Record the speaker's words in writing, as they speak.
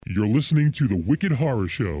You're listening to The Wicked Horror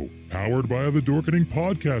Show, powered by the Dorkening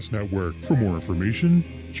Podcast Network. For more information,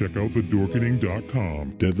 check out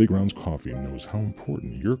thedorkening.com. Deadly Grounds Coffee knows how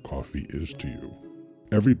important your coffee is to you.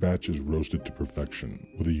 Every batch is roasted to perfection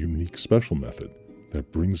with a unique special method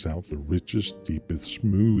that brings out the richest, deepest,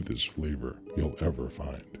 smoothest flavor you'll ever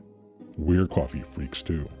find. We're coffee freaks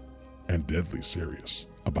too, and deadly serious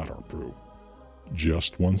about our brew.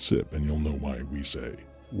 Just one sip and you'll know why we say,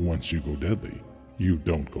 once you go deadly, you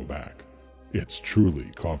don't go back. It's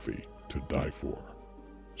truly coffee to die for.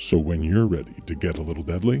 So when you're ready to get a little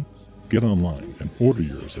deadly, get online and order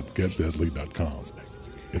yours at getdeadly.com.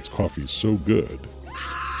 It's coffee so good,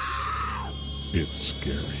 it's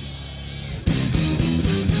scary.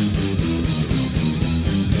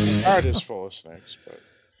 Heart is full of snakes, but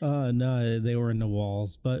no, they were in the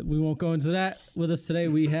walls, but we won't go into that. With us today,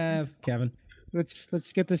 we have Kevin.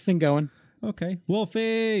 Let's get this thing going. Okay,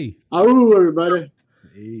 Wolfie. Hello, everybody.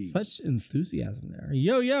 Hey. Such enthusiasm there.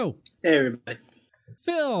 Yo. Hey, everybody.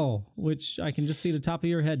 Phil, which I can just see the top of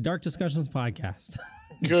your head. Dark Discussions Podcast.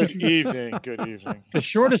 good evening. Good evening. The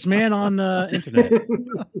shortest man on the internet.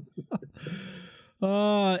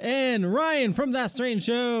 And Ryan from That Strange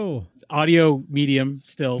Show. Audio medium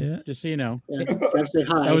still, Yeah. just so you know. Yeah, gotta say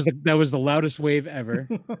hi. That was the loudest wave ever.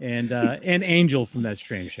 And Angel from That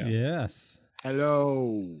Strange Show. Yes.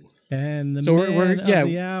 Hello. And the So man we're of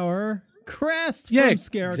the hour, Crest from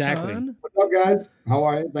Scarecon. exactly. What's up, guys? How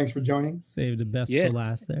are you? Thanks for joining. Save the best Yes. for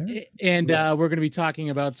last there. And we're going to be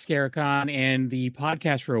talking about Scarecon and the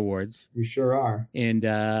Podcaster Awards. We sure are. And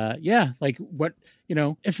like what,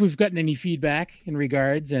 if we've gotten any feedback in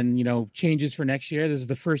regards and, changes for next year. This is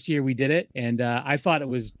the first year we did it. And I thought it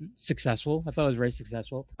was successful. I thought it was very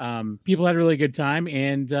successful. People had a really good time.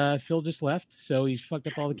 And Phil just left. So he fucked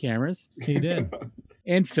up all the cameras. He did.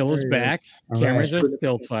 And Phil is There he back. is. All Cameras right. are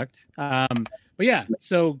still fucked. But yeah,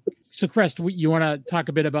 so Crest, you want to talk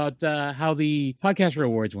a bit about how the Podcaster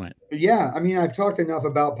Awards went? Yeah, I mean, I've talked enough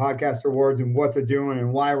about Podcast Awards and what they're doing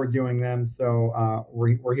and why we're doing them. So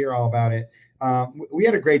we're here all about it. We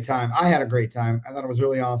had a great time. I had a great time. I thought it was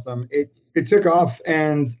really awesome. It took off,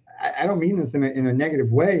 and I don't mean this in a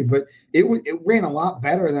negative way, but it ran a lot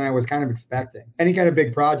better than I was kind of expecting. Any kind of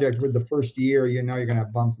big project with the first year, you're going to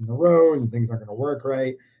have bumps in the road and things aren't going to work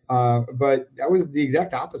right. But that was the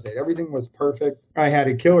exact opposite. Everything was perfect. I had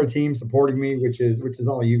a killer team supporting me, which is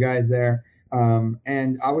all you guys there.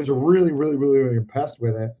 And I was really, really, really, really impressed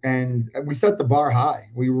with it. And we set the bar high.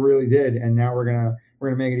 We really did. And now we're gonna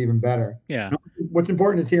make it even better. Yeah. What's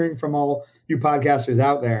important is hearing from all you podcasters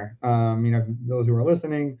out there. Those who are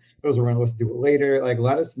listening, those who are going to listen to it later. Like,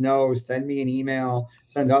 let us know. Send me an email.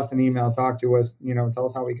 Send us an email. Talk to us. Tell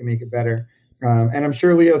us how we can make it better. And I'm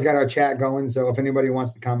sure Leo's got our chat going. So if anybody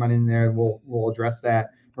wants to comment in there, we'll address that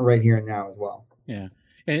right here and now as well. Yeah.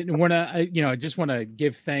 And I just want to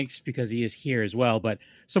give thanks because he is here as well. But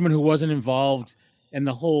someone who wasn't involved in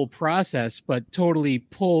the whole process, but totally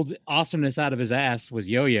pulled awesomeness out of his ass was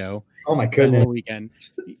Yo-Yo. Oh my The goodness. whole weekend.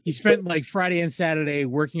 He spent like Friday and Saturday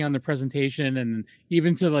working on the presentation, and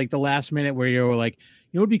even to like the last minute where you were like,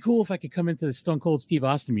 it'd be cool if I could come into the Stone Cold Steve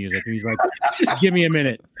Austin music. And he's like, give me a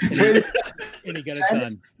minute. And he got it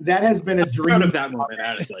done. That has been a dream Proud of that moment,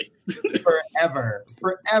 honestly.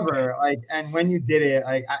 forever. Like, and when you did it,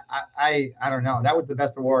 like, I don't know, that was the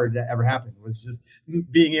best award that ever happened, was just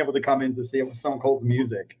being able to come in to see Stone Cold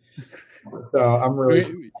music. So I'm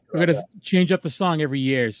really. We're gonna change up the song every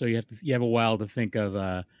year, so you have a while to think of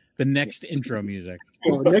the next intro music.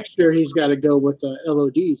 Well, next year he's got to go with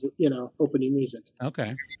LOD's, opening music.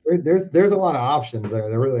 Okay. There's a lot of options there.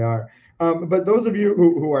 There really are. But those of you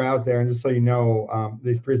who are out there, and just so you know,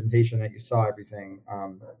 this presentation that you saw everything,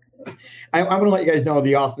 I'm going to let you guys know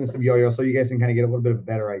the awesomeness of Yo-Yo so you guys can kind of get a little bit of a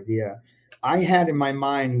better idea. I had in my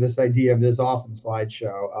mind this idea of this awesome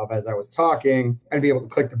slideshow of, as I was talking, I'd be able to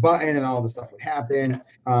click the button and all the stuff would happen.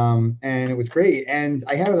 And it was great. And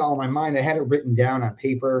I had it all in my mind. I had it written down on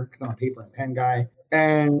paper because I'm a paper and pen guy.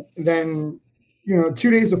 And then, 2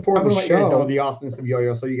 days before the show, let you guys know the awesomeness of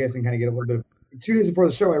Yo-Yo so you guys can kind of get a little bit of. 2 days before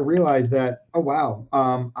the show, I realized that, oh, wow,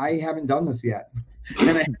 I haven't done this yet. And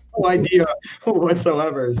I had no idea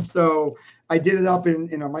whatsoever. So I did it up in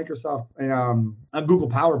a Microsoft, a Google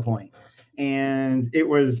PowerPoint. And it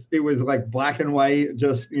was like black and white,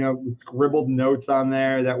 just, scribbled notes on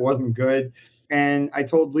there that wasn't good. And I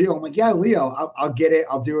told Leo, I'm like, yeah, Leo, I'll get it.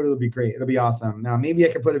 I'll do it. It'll be great. It'll be awesome. Now, maybe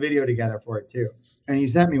I could put a video together for it too. And he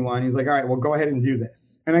sent me one. He's like, all right, well, go ahead and do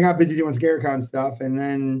this. And I got busy doing Scarecon stuff. And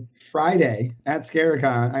then Friday at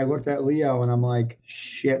Scarecon, I looked at Leo and I'm like,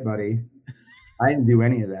 shit, buddy. I didn't do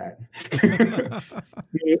any of that.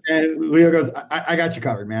 And Leo goes, I got you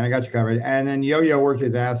covered, man. I got you covered. And then Yo-Yo worked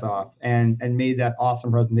his ass off and made that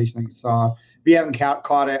awesome presentation that you saw. If you haven't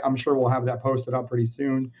caught it, I'm sure we'll have that posted up pretty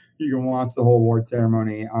soon. You can watch the whole award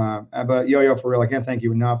ceremony. But Yo-Yo, for real, I can't thank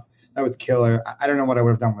you enough. That was killer. I don't know what I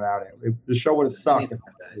would have done without it. The show would have sucked.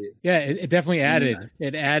 Yeah, it definitely added.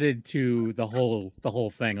 It added to the whole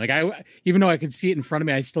thing. Like even though I could see it in front of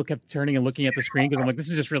me, I still kept turning and looking at the screen because I'm like, this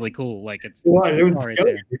is just really cool. Like it was right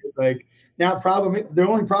there. Like now, the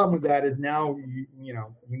only problem with that is now you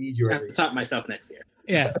know we need you. I have to top myself next year.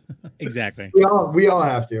 Yeah, exactly. we all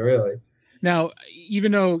have to really. Now,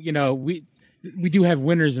 even though we do have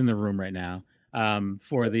winners in the room right now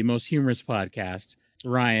for the most humorous podcast.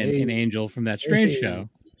 Ryan and Angel from That Strange Show.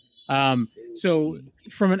 So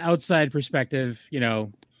from an outside perspective,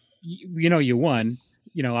 you won.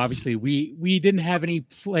 Obviously we didn't have any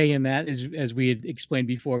play in that as we had explained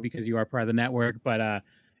before because you are part of the network, but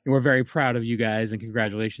we're very proud of you guys and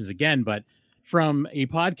congratulations again. But from a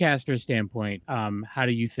podcaster standpoint, how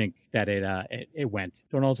do you think that it went?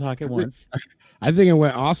 Don't all talk at once. I think it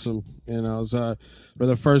went awesome. It was for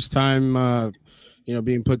the first time,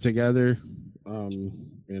 being put together.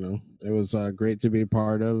 It was great to be a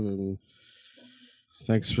part of, and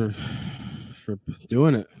thanks for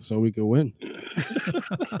doing it so we could win.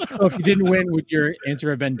 So if you didn't win, would your answer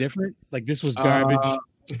have been different? Like this was garbage.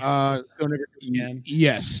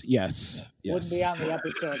 Yes. Wouldn't be on the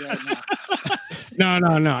episode right now.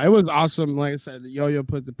 No. It was awesome. Like I said, Yo-Yo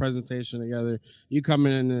put the presentation together. You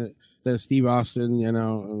coming in to Steve Austin,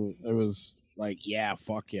 and it was like, yeah,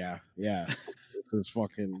 fuck yeah.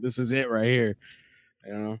 This is it right here.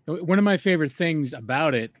 One of my favorite things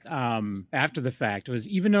about it after the fact was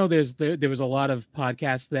even though there was a lot of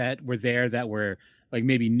podcasts that were there that were like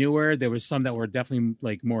maybe newer, there was some that were definitely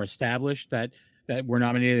like more established that were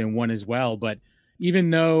nominated and won as well. But even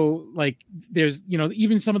though like there's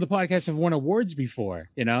even some of the podcasts have won awards before,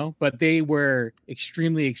 but they were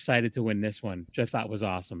extremely excited to win this one, which I thought was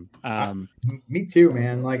awesome. Me too,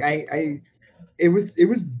 man. Like it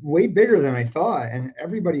was way bigger than I thought, and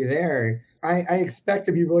everybody there. I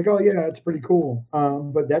expected people like, oh yeah, it's pretty cool,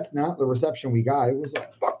 but that's not the reception we got. It was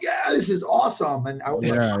like, fuck yeah, this is awesome, and I was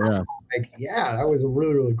that was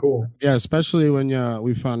really really cool. Yeah, especially when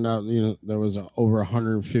we found out there was over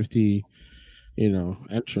 150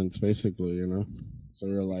 entrants basically, so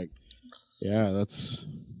we were like, yeah, that's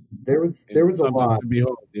there was a lot to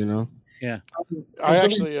behold, Yeah, I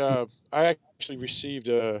actually received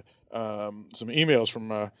some emails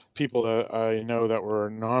from people that I know that were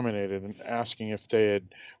nominated and asking if they had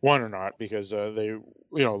won or not because they,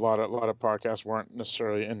 a lot of podcasts weren't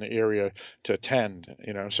necessarily in the area to attend,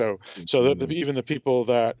 so even the people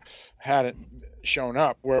that hadn't shown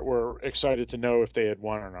up were excited to know if they had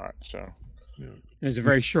won or not. So there's a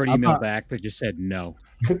very short email back that just said no.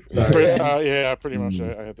 Pretty much.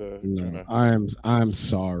 I had to. No, I'm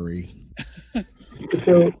sorry.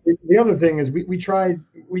 So the other thing is we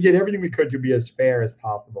did everything we could to be as fair as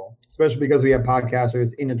possible, especially because we have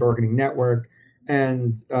podcasters in the Dorkening Network.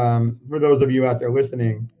 And for those of you out there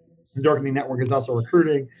listening, the Dorkening Network is also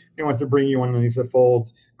recruiting. They want to bring you underneath the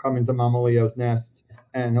fold, come into Mama Leo's nest,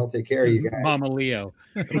 and he'll take care of you guys. Mama Leo.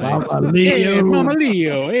 Mama Leo. Hey, Mama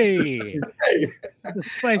Leo. Hey.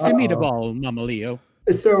 Spicy meatball, Mama Leo.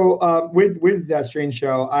 So with That Strange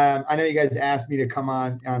Show, I know you guys asked me to come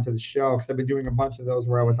onto the show because I've been doing a bunch of those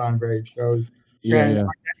where I was on various shows. My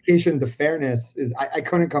dedication to fairness is I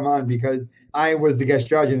couldn't come on because I was the guest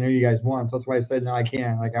judge and I knew you guys won. So that's why I said no, I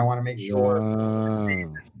can't. Like I want to make sure it's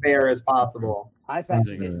as fair as possible. I thought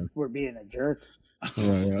you were being a jerk.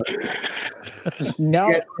 No,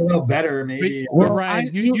 a little better maybe. Well, Ryan,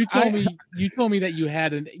 you told me that you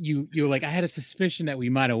had you were like I had a suspicion that we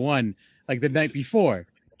might have won. Like the night before.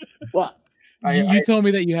 What? You told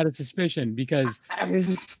me that you had a suspicion because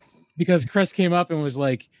Chris came up and was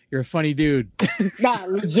like, "You're a funny dude." Nah,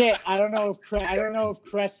 legit. I don't know if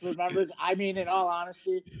Chris remembers. I mean, in all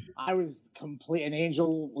honesty, I was complete. An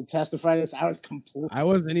Angel will testify to this. I was complete. I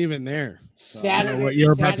wasn't even there. Saturday.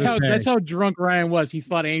 That's how drunk Ryan was. He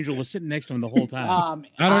thought Angel was sitting next to him the whole time.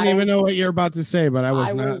 I don't even know what you're about to say, but I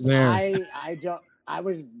was not there. I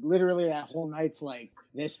was literally that whole night's like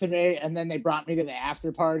this to me, and then they brought me to the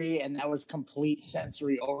after party, and that was complete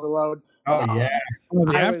sensory overload. Oh yeah,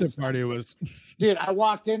 the after party was. Dude, I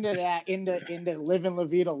walked into Living La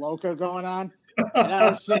Vida Loca going on, and I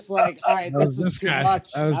was just like, all right, this is too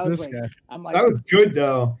much. That was this guy. I'm like, that was good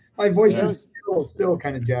though. My voice is still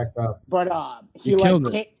kind of jacked up. But You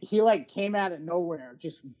killed it. he came out of nowhere.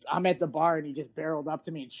 Just I'm at the bar and he just barreled up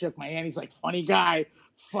to me and shook my hand. He's like, "Funny guy,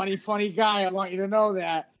 funny guy. I want you to know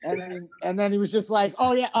that." And then he was just like,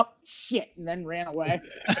 "Oh yeah, oh shit," and then ran away.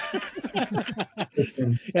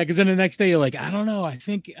 Yeah, because then the next day you're like, I don't know. I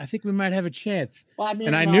think we might have a chance. Well, I mean,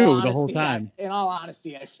 And I in knew all the whole honesty, time. In all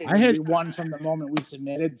honesty, I figured we won from the moment we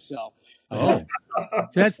submitted. So Oh,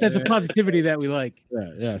 so that's a positivity that we like. Yeah,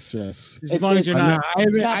 yes. As long as you're not.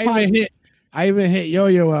 I even hit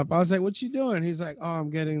Yo-Yo up. I was like, "What you doing?" He's like, "Oh, I'm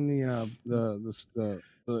getting the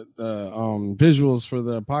visuals for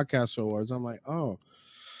the podcast awards." I'm like, "Oh,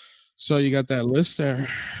 so you got that list there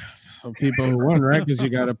of people who won, right? Because you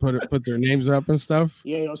got to put their names up and stuff."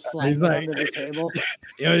 Yo-Yo slid under the table.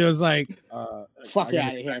 Yo-Yo's like, "Fuck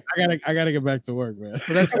out of here! I gotta get back to work, man."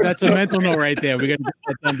 Well, that's a mental note right there. We got to get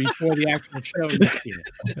that done before the actual show next year.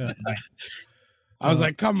 I was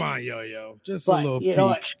like, "Come on, Yo-Yo, just a But little." you know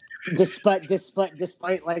what? Despite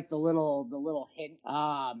like the little hint,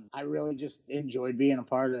 I really just enjoyed being a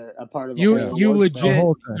part of the You awards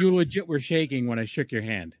show. legit were shaking when I shook your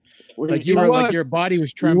hand. What Like do you you were what? like your body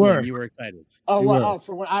was trembling. You were excited. Oh, You well, were. oh,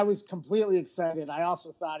 for when I was completely excited. I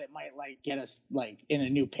also thought it might like get us like in a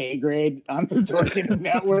new pay grade on the Dorking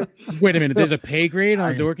Network. Wait a minute. There's a pay grade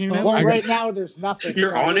on Dorking Network? Well, right now there's nothing.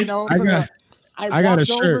 You're on it? I got a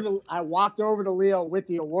shirt. I walked over to Leo with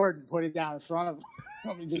the award and put it down in front of him.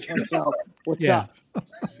 Let me just went, so what's Yeah. up?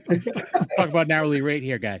 Talk about an hourly rate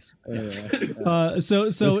here, guys. So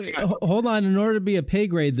hold on. In order to be a pay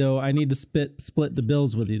grade, though, I need to split the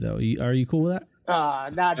bills with you, though. Are you cool with that?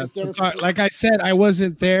 Nah, just get us. Like I said, I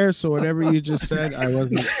wasn't there, so whatever you just said, I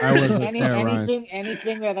wasn't there, Ryan.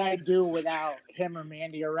 Anything that I do without him or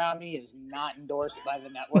Mandy around me is not endorsed by the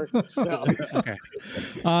network. So Okay.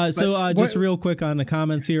 Just real quick on the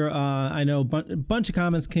comments here. I know a bunch of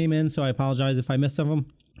comments came in, so I apologize if I missed some of them.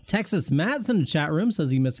 Texas Matt's in the chat room, says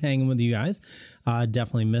he missed hanging with you guys.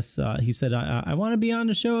 Definitely miss. He said, I want to be on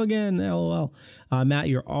the show again. LOL. Matt,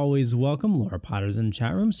 you're always welcome. Laura Potter's in the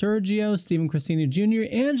chat room. Sergio, Stephen Christina Jr.,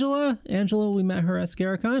 Angela, we met her at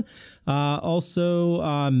Scaricon.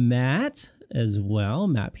 Also, Matt as well.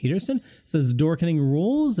 Matt Peterson says the Dorkening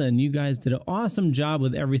rules, and you guys did an awesome job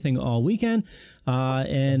with everything all weekend.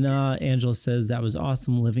 And Angela says that was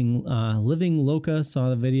awesome. Living Loca, saw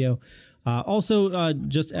the video. Also,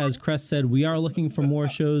 just as Crest said, we are looking for more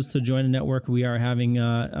shows to join the network. We are having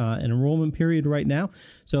an enrollment period right now.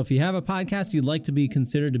 So if you have a podcast you'd like to be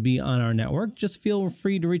considered to be on our network, just feel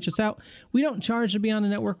free to reach us out. We don't charge to be on the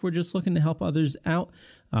network. We're just looking to help others out.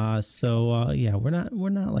 Yeah, we're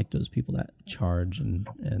not like those people that charge and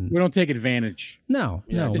We don't take advantage. no.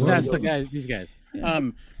 Just we're- ask these guys.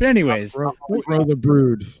 But anyways, Grow the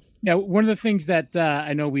brood. yeah, one of the things that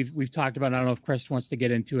I know we've talked about, I don't know if Crest wants to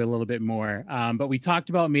get into a little bit more, but we talked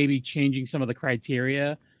about maybe changing some of the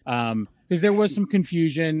criteria because there was some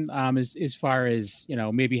confusion as far as,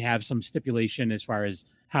 maybe have some stipulation as far as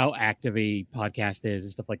how active a podcast is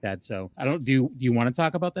and stuff like that. So do you want to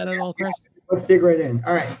talk about that at all, Crest? Let's dig right in.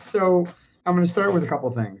 All right, so I'm going to start with a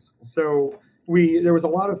couple things. So there was a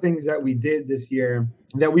lot of things that we did this year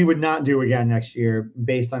that we would not do again next year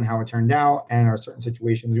based on how it turned out and our certain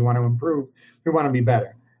situations. We want to improve. We want to be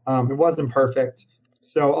better. It wasn't perfect.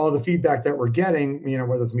 So all the feedback that we're getting,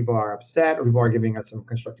 whether some people are upset or people are giving us some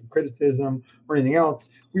constructive criticism or anything else,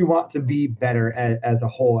 we want to be better as a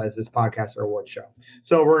whole as this podcast or award show.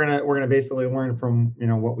 So we're gonna basically learn from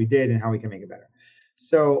what we did and how we can make it better.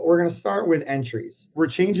 So we're going to start with entries. We're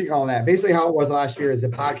changing all that. Basically how it was last year is the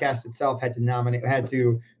podcast itself had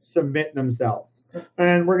to submit themselves.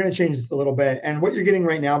 And we're going to change this a little bit. And what you're getting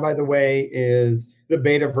right now, by the way, is the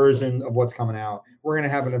beta version of what's coming out. We're going to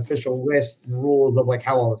have an official list and rules of like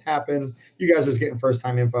how all this happens. You guys are just getting first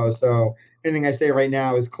time info. So anything I say right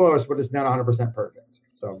now is close, but it's not 100% perfect.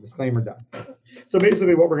 So disclaimer done. So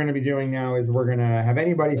basically what we're going to be doing now is we're going to have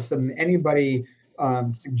anybody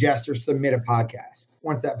suggest or submit a podcast.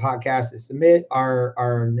 Once that podcast is submit,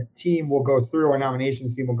 our team will go through, our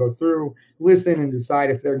nominations team will go through, listen and decide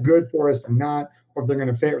if they're good for us or not, or if they're going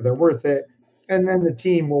to fit or they're worth it. And then the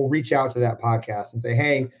team will reach out to that podcast and say,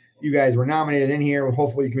 hey, you guys were nominated in here.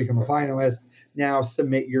 Hopefully you can become a finalist. Now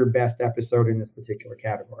submit your best episode in this particular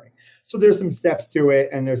category. So there's some steps to it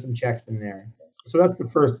and there's some checks in there. So that's the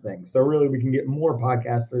first thing. So really we can get more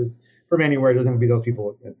podcasters from anywhere. It doesn't have to be those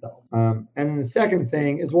people itself. And then the second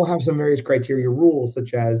thing is we'll have some various criteria rules,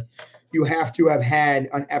 such as you have to have had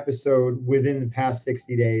an episode within the past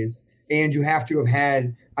 60 days, and you have to have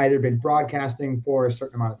had either been broadcasting for a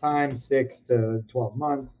certain amount of time, 6 to 12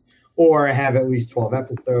 months, or have at least 12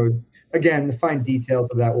 episodes. Again, the fine details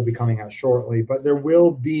of that will be coming out shortly, but there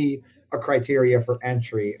will be a criteria for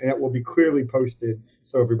entry, and it will be clearly posted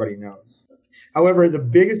so everybody knows. However, the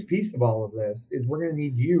biggest piece of all of this is we're going to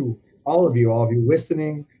need you, all of you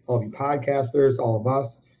listening, all of you podcasters, all of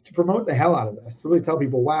us, to promote the hell out of this, to really tell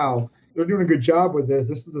people, wow, they're doing a good job with this.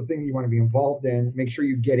 This is the thing you want to be involved in. Make sure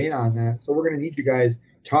you get in on that. So we're going to need you guys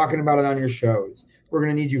talking about it on your shows. We're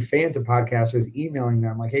going to need you fans of podcasters emailing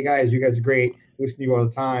them like, hey, guys, you guys are great. I listen to you all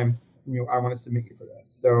the time. I want to submit you for this.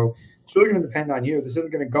 So it's really going to depend on you. This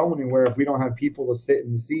isn't going to go anywhere if we don't have people to sit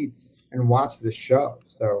in the seats and watch this show.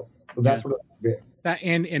 So that's what it's going to be. That,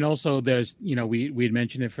 and also there's, we had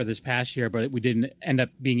mentioned it for this past year, but we didn't end up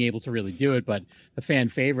being able to really do it. But the fan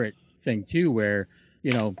favorite thing too, where,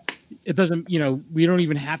 it doesn't, we don't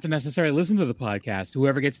even have to necessarily listen to the podcast.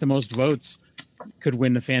 Whoever gets the most votes could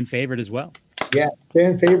win the fan favorite as well. Yeah,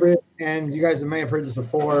 fan favorite. And you guys may have heard this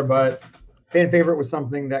before, but fan favorite was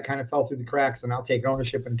something that kind of fell through the cracks, and I'll take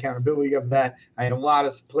ownership and accountability of that. I had a lot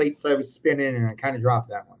of plates I was spinning, and I kind of dropped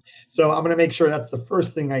that one. So I'm going to make sure that's the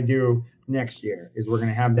first thing I do next year is we're going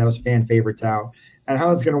to have those fan favorites out. And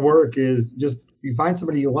how it's going to work is just you find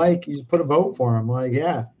somebody you like, you just put a vote for them. Like,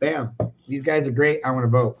 yeah, bam, these guys are great. I want to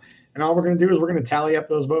vote. And all we're going to do is we're going to tally up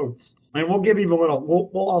those votes. And we'll give even a little,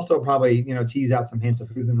 we'll also probably, tease out some hints of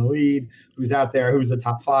who's in the lead, who's out there, who's the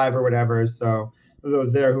top 5 or whatever. So for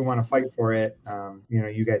those there who want to fight for it,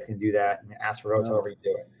 you guys can do that and ask for votes however you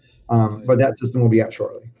do it. But that system will be out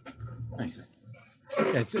shortly. Nice.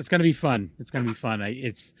 It's going to be fun. It's going to be fun.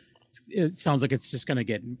 It sounds like it's just going to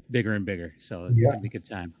get bigger and bigger. So it's going to be a good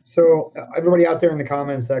time. So everybody out there in the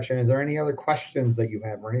comments section, is there any other questions that you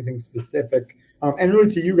have or anything specific? And really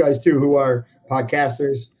to you guys too, who are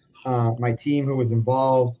podcasters, my team who was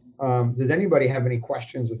involved. Does anybody have any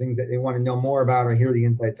questions or things that they want to know more about or hear the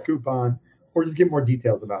inside scoop on, or just get more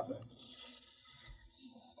details about this?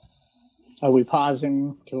 Are we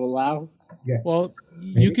pausing to allow? Yeah. Well,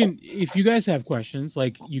 you can, if you guys have questions,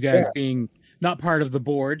 like you guys being not part of the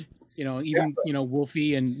board,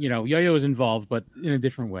 Wolfie and, Yo-Yo is involved, but in a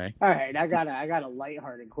different way. All right. I got a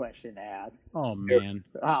lighthearted question to ask. Oh, man.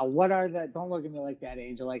 What are don't look at me like that,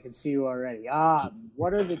 Angel. I can see you already.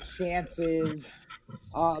 What are the chances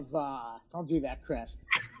of, don't do that, Chris.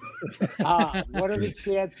 What are the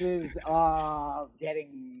chances of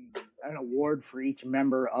getting an award for each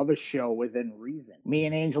member of a show within reason? Me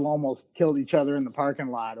and Angel almost killed each other in the parking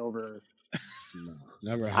lot over. No,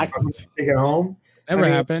 never happened. Take it home. Never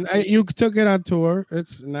happened. You took it on tour.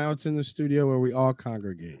 It's in the studio where we all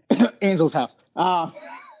congregate. Angel's house. But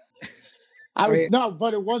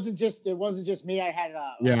it wasn't just me. I had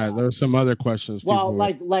there were some other questions. Well,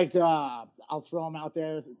 I'll throw them out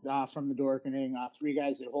there from the Dorkening. 3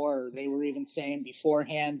 guys at horror. They were even saying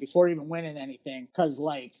beforehand, before even winning anything, because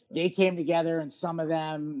they came together, and some of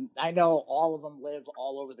them, I know all of them live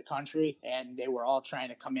all over the country, and they were all trying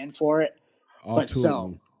to come in for it.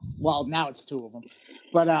 Well, now it's 2 of them,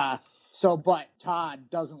 but Todd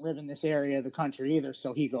doesn't live in this area of the country either,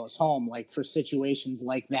 so he goes home for situations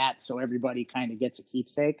like that, so everybody kind of gets a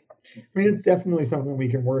keepsake. I mean, it's definitely something we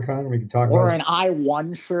can work on. We can talk about. Or an I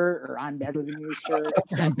won shirt, or I'm better than you shirt.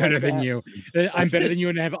 I'm better than you. I'm better than you,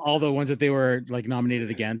 and have all the ones that they were nominated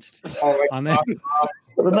against on there.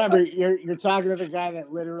 Remember, you're talking to the guy that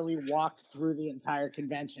literally walked through the entire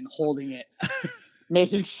convention holding it.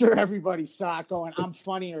 Making sure everybody saw it going, I'm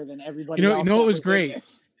funnier than everybody else. It was great.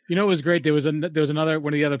 It was great. There was another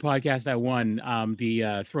one of the other podcasts that won, the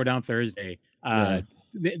Throwdown Thursday.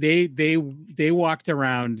 They walked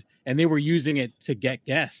around and they were using it to get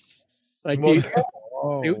guests. They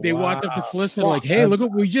walked up to Felicity like, hey, look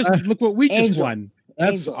what we just won.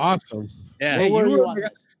 That's awesome. Yeah. Hey,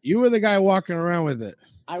 you were the guy walking around with it.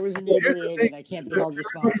 I was inebriated. I can't be held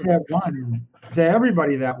responsible. To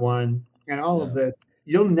everybody that won. And all of this,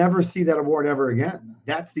 you'll never see that award ever again.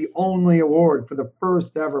 That's the only award for the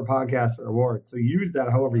first ever podcaster award. So use that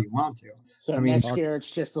however you want to. So next year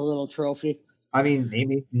it's just a little trophy. I mean,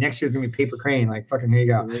 maybe next year's gonna be paper crane. Fucking here you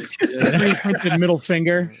go. Printed middle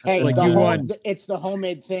finger. Hey, you won. It's the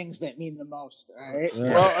homemade things that mean the most. All right.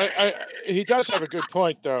 Yeah. Well, he does have a good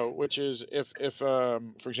point though, which is if for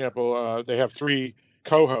example, they have 3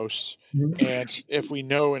 co-hosts, and if we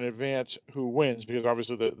know in advance who wins, because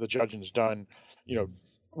obviously the judging's done,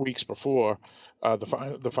 weeks before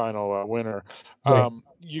the final winner,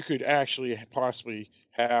 you could actually possibly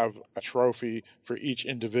have a trophy for each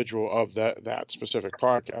individual of that specific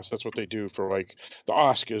podcast. That's what they do for the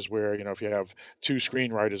Oscars, where if you have 2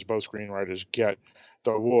 screenwriters, both screenwriters get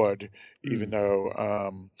the award, even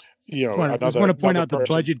though I just want to point out the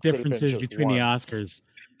budget differences between the Oscars.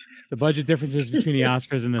 The budget differences between the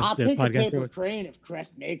Oscars and the I'll take podcast. a paper crane if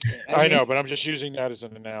Crest makes it. I know, but I'm just using that as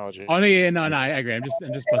an analogy. Oh no, I agree. I'm just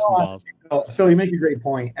busting balls. Phil, you make a great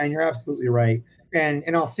point, and you're absolutely right. And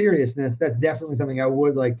in all seriousness, that's definitely something I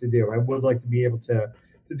would like to do. I would like to be able to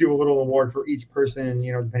do a little award for each person,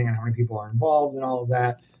 depending on how many people are involved and all of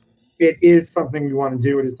that. It is something we want to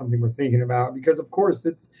do. It is something we're thinking about because, of course,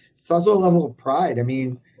 it's also a level of pride. I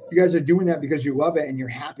mean, you guys are doing that because you love it and you're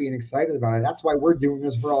happy and excited about it. That's why we're doing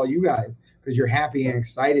this for all you guys, because you're happy and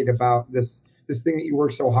excited about this thing that you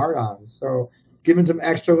work so hard on. So giving some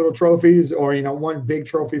extra little trophies or, one big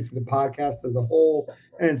trophy for the podcast as a whole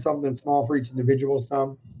and something small for each individual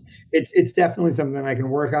some. It's definitely something I can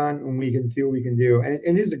work on and we can see what we can do. And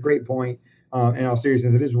it is a great point. In all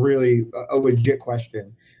seriousness, it is really a legit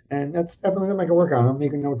question. And that's definitely something I can work on. I'm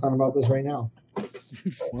making notes on about this right now.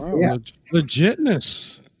 Wow, yeah.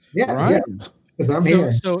 Legitness. Yeah, right. Yeah. I'm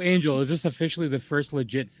here. So, Angel, is this officially the first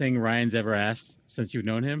legit thing Ryan's ever asked since you've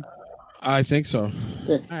known him? I think so.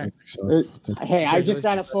 Hey, I just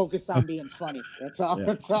got to focus on being funny. That's all. Yeah.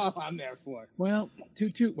 That's all I'm there for. Well,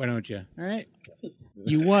 toot. Why don't you? All right.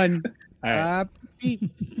 You won. All right.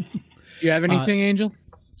 You have anything, Angel?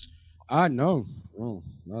 No,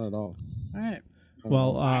 not at all. All right.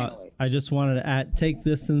 Well, I just wanted to take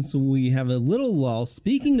this since we have a little lull.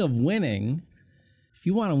 Speaking of winning, if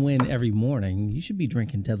you want to win every morning, you should be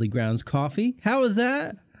drinking Deadly Grounds coffee. How is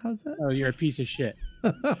that? How's that? Oh, you're a piece of shit.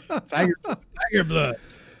 Tiger blood.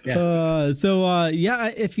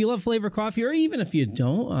 Yeah. If you love flavor coffee, or even if you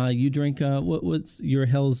don't, you drink what's your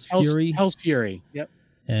Hell's Fury? Hell's Fury. Yep.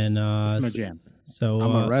 And that's my jam. So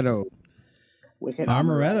Amaretto.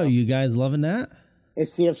 Amaretto, you guys loving that?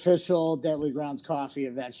 It's the official Deadly Grounds coffee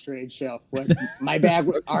of that Strayed show.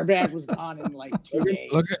 Our bag was gone in like 2 days.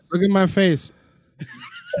 Look at my face.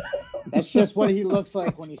 That's just what he looks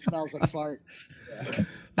like when he smells a fart.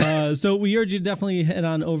 So we urge you to definitely head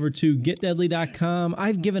on over to getdeadly.com.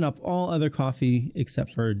 I've given up all other coffee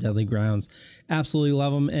except for Deadly Grounds. Absolutely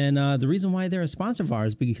love them. And the reason why they're a sponsor of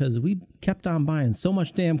ours is because we kept on buying so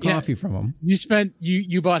much damn coffee from them.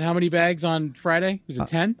 You bought how many bags on Friday? Was it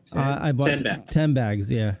 10? I bought 10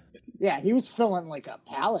 bags, yeah. Yeah, he was filling like a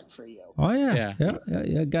pallet for you. Oh, yeah.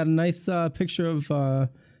 Got a nice picture of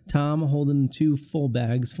Tom holding 2 full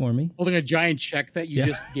bags for me. Holding a giant check that you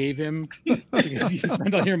just gave him because you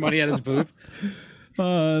spent all your money at his booth.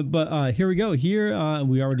 But here we go. Here,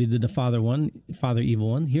 we already did the Father Evil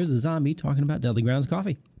one. Here's a zombie talking about Deadly Grounds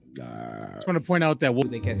coffee. I just want to point out that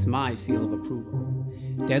gets my seal of approval.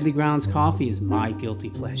 Deadly Grounds coffee is my guilty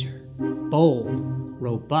pleasure. Bold,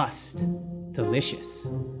 robust,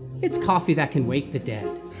 delicious. It's coffee that can wake the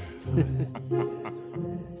dead.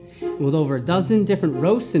 With over a dozen different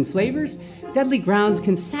roasts and flavors, Deadly Grounds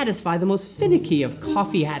can satisfy the most finicky of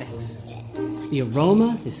coffee addicts. The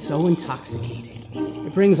aroma is so intoxicating.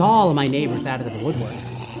 It brings all of my neighbors out of the woodwork.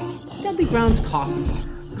 Deadly Grounds coffee.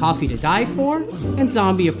 Coffee to die for and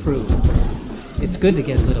zombie approved. It's good to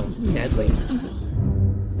get a little deadly.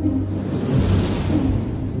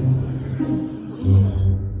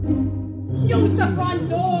 Use the front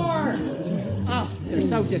door! Oh, they're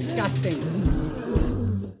so disgusting.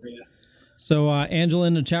 So Angela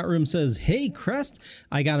in the chat room says, "Hey, Crest,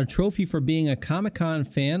 I got a trophy for being a Comic-Con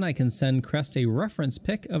fan. I can send Crest a reference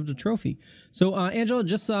pic of the trophy." So Angela,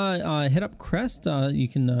 just hit up Crest. You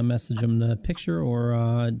can message him the picture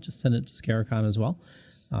or just send it to Scaricon as well.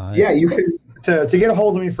 You can to get a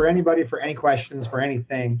hold of me for anybody, for any questions, for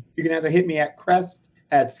anything. You can either hit me at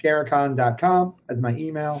crest@scaricon.com as my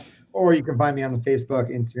email, or you can find me on the Facebook,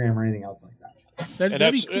 Instagram, or anything else like that.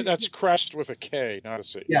 That's Crest with a K, not a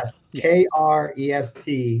C. Yeah,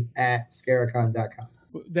 KREST at Scaricon.com.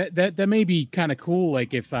 That may be kind of cool,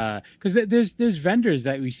 like if because there's vendors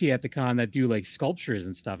that we see at the con that do like sculptures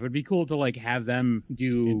and stuff. It'd be cool to like have them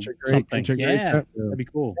do something. Yeah, that'd be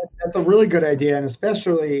cool. That's a really good idea, and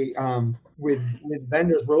especially with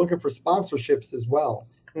vendors, we're looking for sponsorships as well.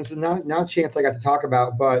 And this is not a chance I got to talk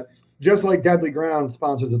about, but just like Deadly Ground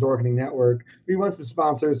sponsors the Dorkening Network, we want some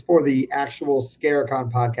sponsors for the actual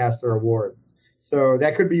Scaricon Podcaster Awards. So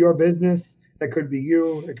that could be your business. That could be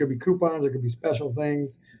you. It could be coupons. It could be special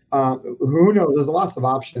things. Who knows? There's lots of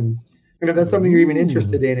options. And if that's something you're even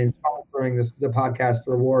interested in sponsoring the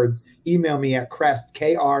Podcaster Awards, email me at crest,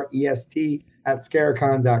 KREST, at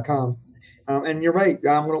Scaricon.com. And you're right.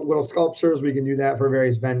 Little sculptures, we can do that for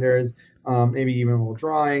various vendors. Maybe even little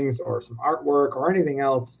drawings or some artwork or anything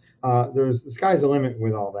else. The sky's the limit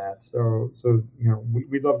with all that. So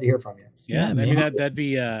we'd love to hear from you. Yeah, I mean that'd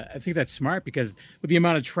be. I think that's smart because with the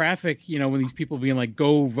amount of traffic, when these people being like,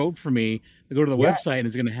 "Go vote for me," I go to the Yeah. website and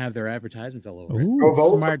it's going to have their advertisements all over it. Ooh, Go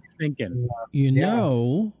vote. Smart thinking. you Yeah.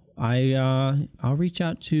 know, I'll reach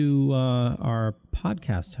out to our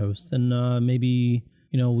podcast host and maybe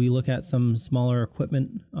we look at some smaller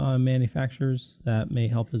equipment manufacturers that may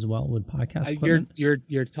help as well with podcast equipment.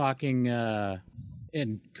 You're talking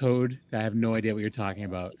in code. I have no idea what you're talking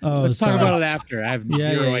about. Oh, Let's sorry. talk about it after. I have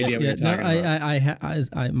zero idea what you're talking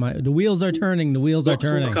about. The wheels are turning. The wheels are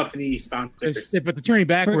turning. Company sponsors. But they're turning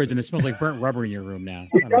backwards, and it smells like burnt rubber in your room now.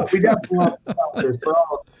 We definitely want sponsors for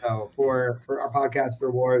all of them, for our podcast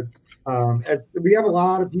rewards. We have a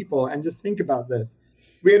lot of people, and just think about this.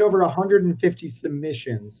 We had over 150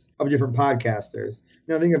 submissions of different podcasters.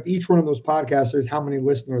 Now think of each one of those podcasters, how many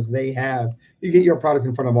listeners they have. You get your product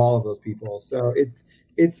in front of all of those people. So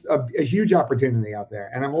it's a huge opportunity out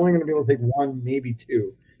there. And I'm only going to be able to take one, maybe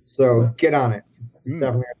two. So get on it. It's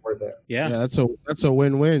definitely worth it. Yeah, that's a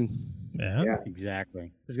win-win. Yeah,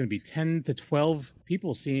 exactly. There's going to be 10 to 12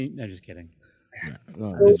 people seeing. No, just kidding.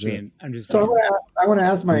 No, I'm just. So I want to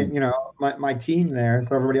ask my team there,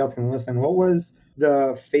 so everybody else can listen. What was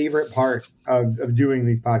the favorite part of doing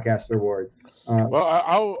these podcast awards? Well,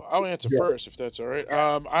 I'll answer first if that's all right.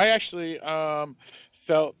 I actually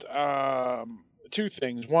felt two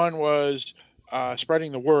things. One was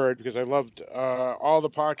spreading the word, because I loved all the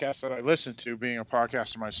podcasts that I listened to. Being a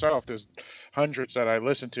podcaster myself, there's hundreds that I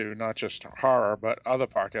listen to, not just horror, but other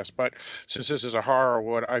podcasts. But since this is a horror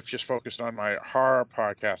award, I've just focused on my horror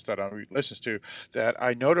podcast that I listen to, that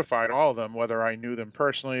I notified all of them, whether I knew them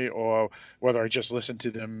personally or whether I just listened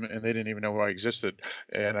to them and they didn't even know I existed.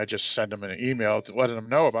 And I just sent them an email to letting them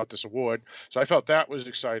know about this award. So I felt that was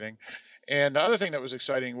exciting. And the other thing that was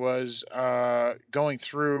exciting was going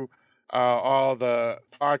through all the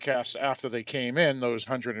podcasts after they came in, those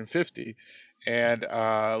 150, and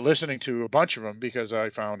listening to a bunch of them, because I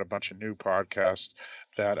found a bunch of new podcasts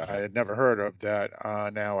that I had never heard of that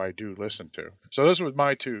now I do listen to. So those were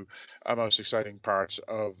my two most exciting parts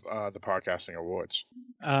of the podcasting awards.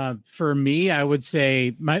 For me, I would say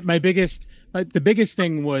the biggest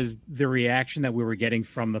thing was the reaction that we were getting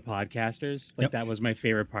from the podcasters. That was my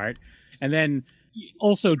favorite part. And then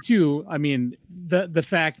also too, I mean, the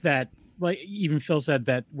fact that, like even Phil said,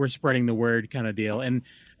 that we're spreading the word kind of deal. And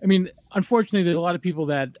I mean, unfortunately, there's a lot of people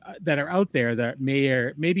that are out there that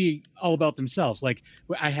may be all about themselves. Like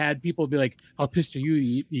I had people be like, "How pissed are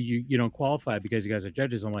you? You don't qualify because you guys are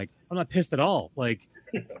judges." I'm like, I'm not pissed at all. Like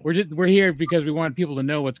we're here because we want people to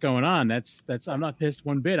know what's going on. That's I'm not pissed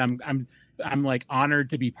one bit. I'm like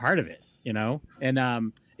honored to be part of it,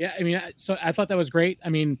 And yeah, I mean, so I thought that was great. I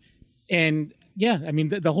mean, and yeah, I mean,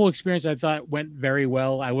 the whole experience I thought went very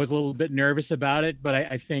well. I was a little bit nervous about it, but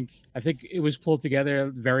I think it was pulled together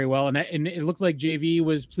very well. And it looked like JV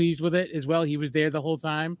was pleased with it as well. He was there the whole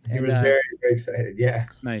time. He was very, very excited. Yeah.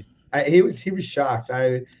 Nice. He was shocked.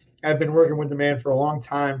 I've been working with the man for a long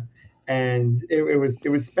time, and it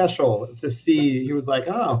was special to see. He was like,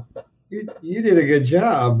 "Oh, you did a good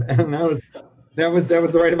job," and that was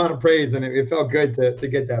the right amount of praise, and it felt good to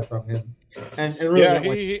get that from him. And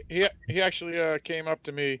really he actually came up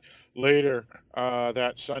to me later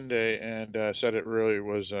that Sunday and said it really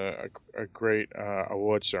was a great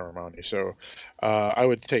award ceremony. So I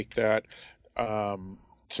would take that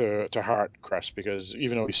to heart, Crest, because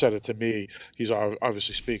even though he said it to me, he's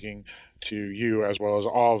obviously speaking to you as well as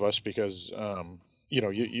all of us, because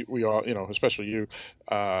we all, especially you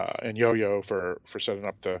and Yo-Yo for setting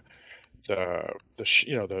up the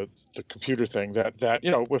computer thing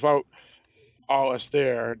that without all us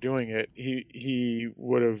there doing it, he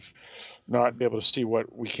would have not been able to see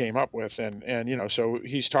what we came up with, and so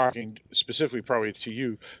he's talking specifically probably to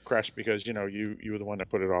you, Crash, because you were the one that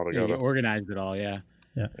put it all together. You organized it all, yeah.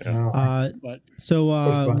 So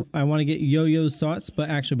I want to get Yo-Yo's thoughts, but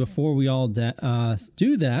actually before we all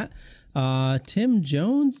do that, Tim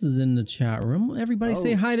Jones is in the chat room. Everybody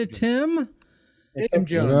say hi to Tim. Tim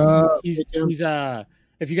Jones. He's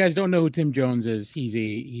if you guys don't know who Tim Jones is,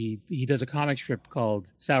 he does a comic strip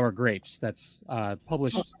called Sour Grapes that's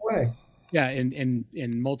published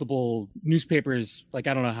in multiple newspapers. Like,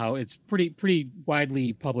 I don't know how, it's pretty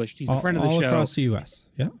widely published. He's a friend of the show all across the US.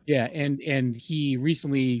 Yeah, and he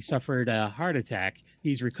recently suffered a heart attack.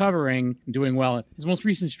 He's recovering and doing well. His most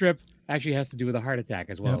recent strip actually has to do with a heart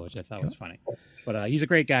attack as well, which I thought was funny. But he's a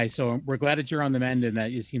great guy, so we're glad that you're on the mend and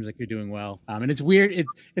that it seems like you're doing well. And it's weird.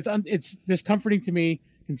 It's discomforting to me,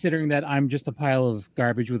 considering that I'm just a pile of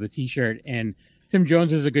garbage with a T-shirt, and Tim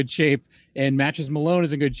Jones is in good shape, and Matches Malone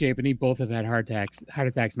is in good shape, and he both have had heart attacks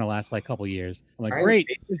in the last couple years. I'm like, great,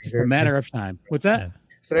 it's just a matter of time. What's that?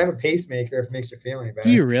 So I have a pacemaker if it makes you feel any better.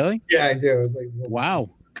 Do you really? Yeah, I do. Wow.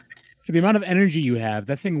 for the amount of energy you have,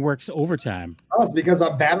 that thing works overtime. Oh, it's because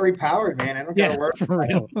I'm battery powered, man. I don't gotta work. For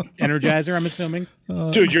real. Energizer, I'm assuming.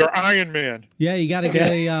 Dude, you're Iron Man. Yeah, you got to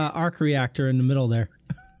get a arc reactor in the middle there.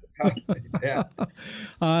 Yeah.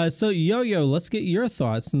 So Yo-Yo, let's get your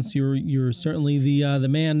thoughts since you're certainly the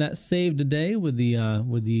man that saved the day with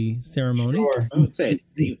the ceremony. Sure. I would say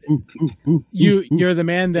it's You're the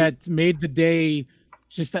man that made the day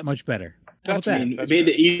just that much better. How about that? it made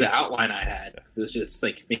it easy the outline I had. So it's just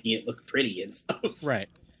like making it look pretty and stuff. Right.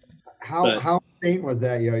 How insane was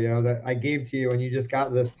that, Yo-Yo, that I gave to you and you just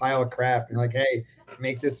got this pile of crap and like, hey,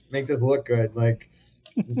 make this look good. Like,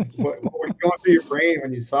 what was going through your brain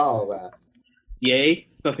when you saw all that? Yay,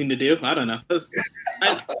 something to do. I don't know.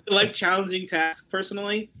 I like challenging tasks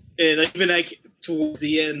personally, and even like towards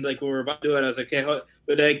the end, like when we were about to do it, I was like, okay,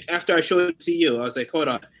 but like after I showed it to you, I was like, hold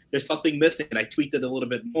on, there's something missing, and I tweaked it a little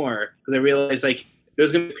bit more because I realized like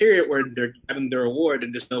there's gonna be a period where they're having their award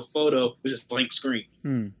and there's no photo, there's just blank screen.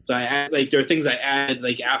 So I add, like there are things I add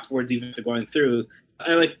like afterwards, even after going through.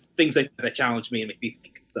 I like things like that challenge me and make me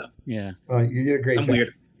think. So yeah, well, you did a great I'm job.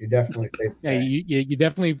 weird. You definitely saved the yeah. day. You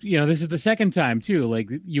definitely, this is the second time too. Like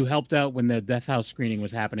you helped out when the Death House screening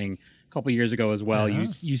was happening a couple years ago as well. Uh-huh.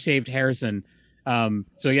 You saved Harrison.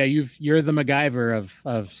 So yeah, you're the MacGyver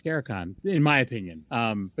of Scaricon, in my opinion.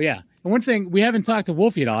 But yeah, and one thing we haven't talked to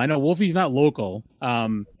Wolfie at all. I know Wolfie's not local.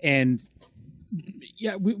 And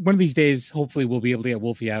yeah, one of these days, hopefully, we'll be able to get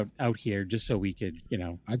Wolfie out here just so we could,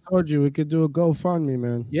 I told you we could do a GoFundMe,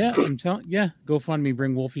 man. Yeah, I'm telling. Yeah, GoFundMe,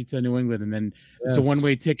 bring Wolfie to New England, and then it's a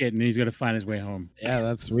one-way ticket, and he's gonna find his way home.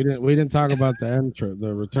 Yeah, we didn't talk about the end trip,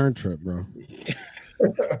 the return trip, bro.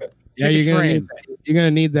 Yeah, you're gonna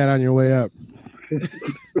need that on your way up.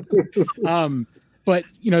 But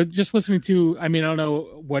just listening to, I don't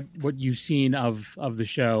know what you've seen of the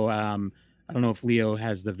show. I don't know if Leo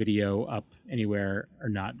has the video up anywhere or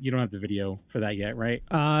not. You don't have the video for that yet, right?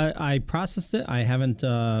 I processed it. I haven't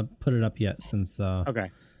put it up yet since.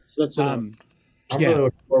 Okay. So that's I'm really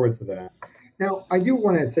looking forward to that. Now, I do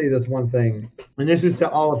want to say this one thing, and this is to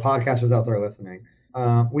all the podcasters out there listening.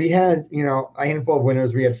 We had, a handful of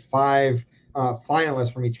winners. We had 5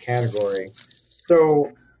 finalists from each category.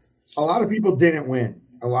 So a lot of people didn't win.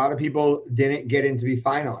 A lot of people didn't get in to be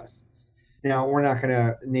finalists. Now, we're not going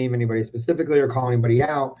to name anybody specifically or call anybody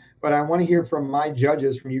out, but I want to hear from my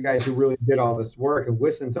judges, from you guys who really did all this work and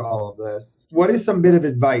listened to all of this. What is some bit of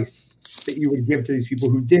advice that you would give to these people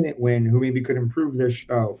who didn't win, who maybe could improve their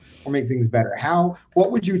show or make things better? What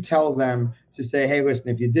would you tell them to say, hey, listen,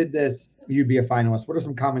 if you did this, you'd be a finalist? What are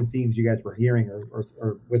some common themes you guys were hearing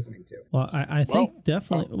or listening to? Well, I think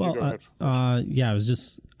definitely.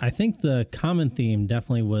 I think the common theme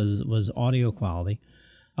definitely was audio quality.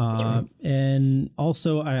 And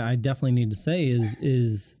also I definitely need to say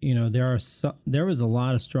is there was a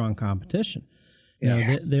lot of strong competition.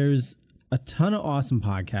 There's a ton of awesome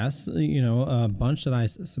podcasts, a bunch that I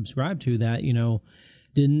subscribe to that,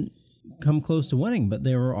 didn't come close to winning, but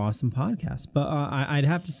they were awesome podcasts. But I'd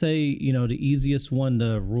have to say, the easiest one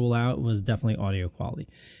to rule out was definitely audio quality.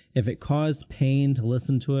 If it caused pain to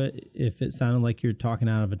listen to it, if it sounded like you're talking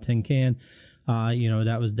out of a tin can,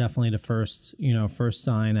 that was definitely the first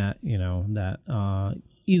sign at, that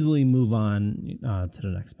easily move on to the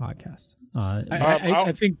next podcast.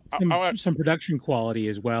 I think some production quality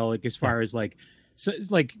as well, like as far as like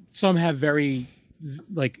some have very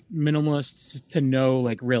like minimalist to no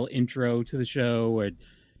like real intro to the show, or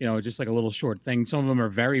just like a little short thing. Some of them are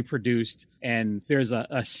very produced and there's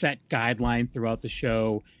a set guideline throughout the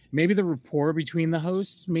show. Maybe the rapport between the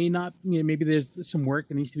hosts may not, maybe there's some work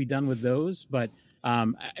that needs to be done with those, but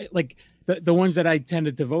like the ones that I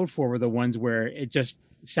tended to vote for were the ones where it just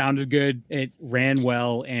sounded good, it ran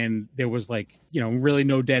well, and there was like, really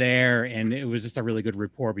no dead air, and it was just a really good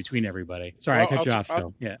rapport between everybody. Sorry, I cut you off,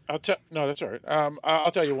 Phil. Yeah. No, that's all right.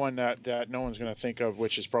 I'll tell you one that no one's going to think of,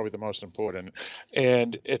 which is probably the most important,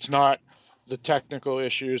 and it's not the technical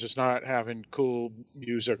issues. It's not having cool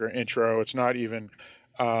music or intro. It's not even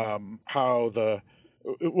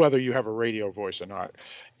whether you have a radio voice or not.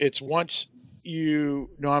 It's once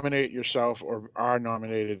you nominate yourself or are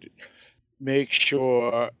nominated, make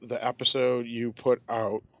sure the episode you put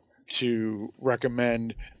out to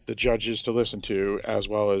recommend the judges to listen to, as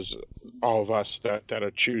well as all of us that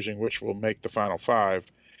are choosing which will make the final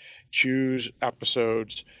 5, choose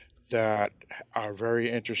episodes that are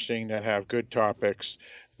very interesting, that have good topics,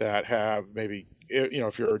 that have maybe,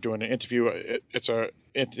 if you're doing an interview, it's a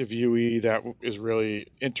interviewee that is really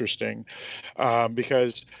interesting.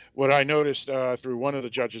 Because what I noticed through one of the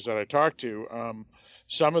judges that I talked to,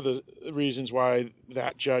 some of the reasons why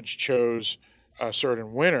that judge chose a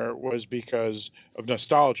certain winner was because of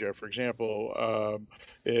nostalgia. For example,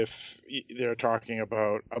 if they're talking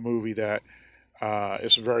about a movie that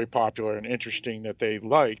is very popular and interesting that they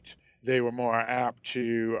liked, they were more apt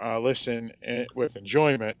to listen with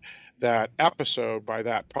enjoyment that episode by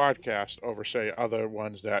that podcast over, say, other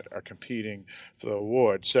ones that are competing for the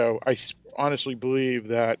award. So I honestly believe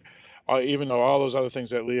that even though all those other things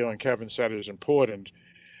that Leo and Kevin said is important,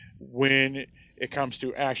 when it comes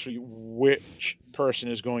to actually which person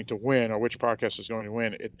is going to win or which podcast is going to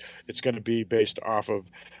win, it's going to be based off of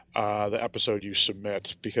the episode you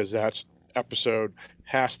submit, because that episode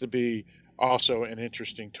has to be also an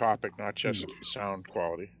interesting topic, not just sound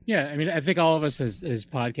quality. Yeah, I mean, I think all of us as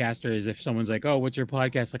podcasters, if someone's like, "Oh, what's your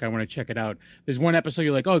podcast?" Like, I want to check it out. There's one episode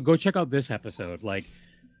you're like, "Oh, go check out this episode." Like,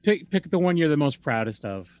 pick the one you're the most proudest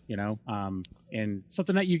of, and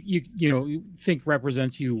something that you think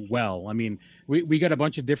represents you well. I mean, we got a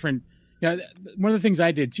bunch of different. Yeah, one of the things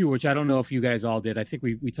I did too, which I don't know if you guys all did. I think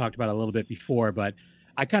we talked about it a little bit before, but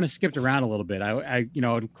I kind of skipped around a little bit. I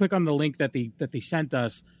would click on the link that they sent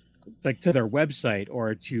us, like to their website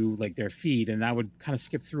or to like their feed, and I would kind of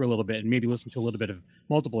skip through a little bit and maybe listen to a little bit of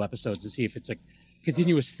multiple episodes to see if it's like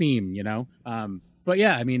continuous theme, But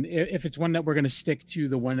yeah, I mean, if it's one that we're going to stick to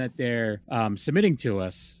the one that they're submitting to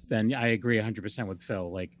us, then I agree 100% with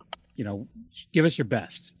Phil. Like, give us your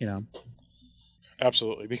best,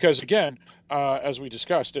 Absolutely. Because again, as we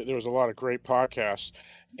discussed, there was a lot of great podcasts,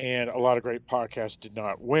 and a lot of great podcasts did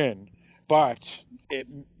not win, but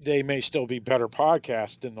they may still be better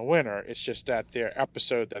podcasts than the winner. It's just that their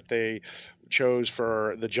episode that they chose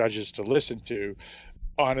for the judges to listen to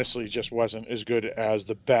honestly just wasn't as good as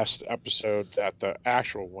the best episode that the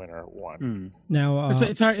actual winner won. Now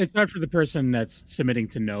it's hard for the person that's submitting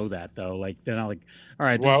to know that, though. Like, they're not like, all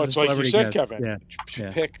right, well, it's like you said, guest. Kevin.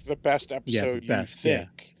 Yeah. Pick the best episode you think.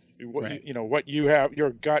 Right. What you have,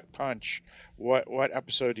 your gut punch. What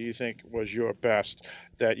episode do you think was your best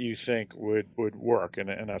that you think would work, and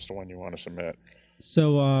that's the one you want to submit.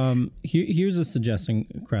 So here's a suggestion,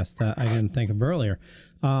 Crest, that I didn't think of earlier.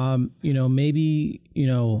 Maybe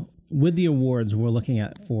with the awards we're looking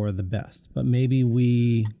at for the best, but maybe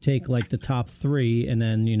we take like the top 3, and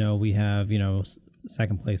then we have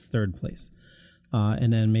second place, third place,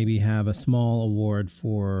 and then maybe have a small award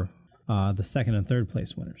for the second and third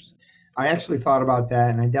place winners. I actually thought about that,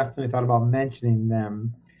 and I definitely thought about mentioning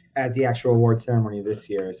them at the actual award ceremony this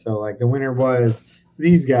year. So like the winner was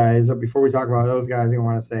these guys, but before we talk about those guys, we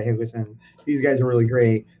want to say, hey, listen, these guys are really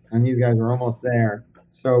great, and these guys are almost there.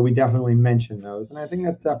 So we definitely mention those, and I think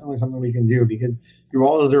that's definitely something we can do, because you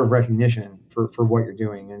all deserve recognition for what you're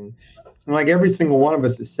doing. And like every single one of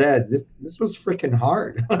us has said, this was freaking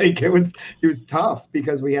hard. Like it was tough,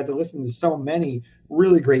 because we had to listen to so many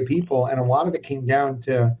really great people, and a lot of it came down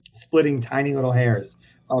to splitting tiny little hairs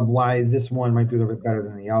of why this one might be a little bit better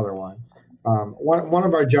than the other one. One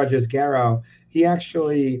of our judges, Garrow, he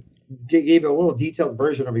actually gave a little detailed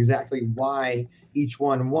version of exactly why each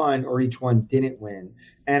one won or each one didn't win.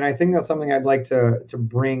 And I think that's something I'd like to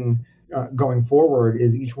bring going forward,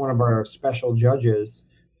 is each one of our special judges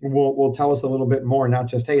will tell us a little bit more, not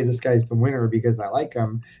just, hey, this guy's the winner because I like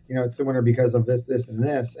him, it's the winner because of this, and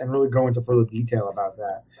this, and really go into further detail about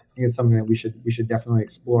that. I think it's something that we should definitely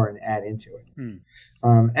explore and add into it.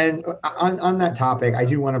 And on that topic, I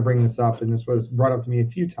do want to bring this up, and this was brought up to me a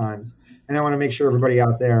few times, and I want to make sure everybody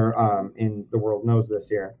out there in the world knows this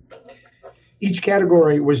here. Each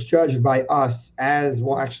category was judged by us, as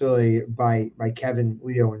well, actually by Kevin,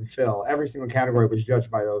 Leo, and Phil. Every single category was judged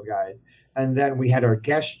by those guys. And then we had our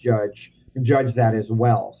guest judge that as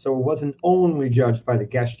well. So it wasn't only judged by the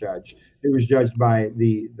guest judge. It was judged by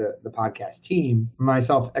the podcast team,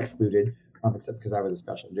 myself excluded, except because I was a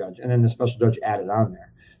special judge. And then the special judge added on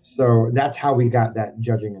there. So that's how we got that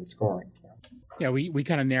judging and scoring. Yeah, we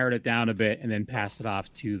kind of narrowed it down a bit and then passed it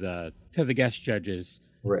off to the guest judges.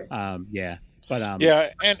 Right. Yeah. But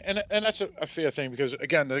yeah, and that's a fair thing, because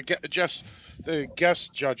again, the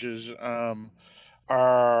guest judges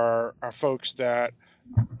are folks that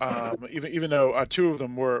even though 2 of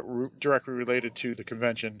them were directly related to the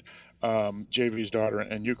convention, JV's daughter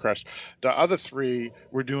and Ucrest, the other 3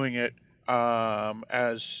 were doing it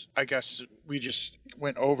as, I guess, we just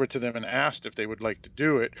went over to them and asked if they would like to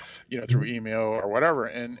do it, through email or whatever,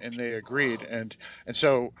 and they agreed, and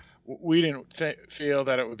so we didn't feel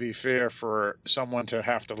that it would be fair for someone to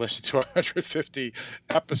have to listen to 150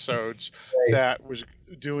 episodes that was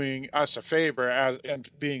doing us a favor and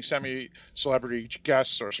being semi-celebrity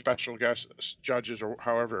guests or special guest judges, or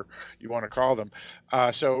however you want to call them.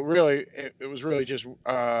 So really, it was really just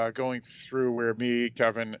going through where me,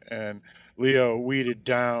 Kevin, and Leo weeded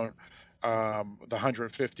down the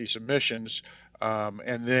 150 submissions,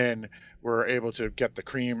 and then we're able to get the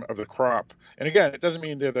cream of the crop. And again, it doesn't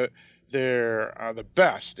mean they're the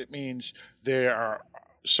best. It means they are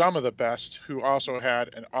some of the best who also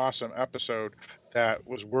had an awesome episode that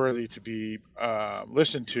was worthy to be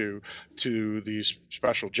listened to these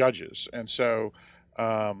special judges. And so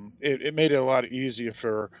it made it a lot easier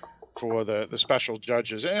for the special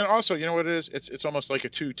judges. And also, you know what it is? It's almost like a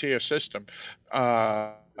 2-tier system,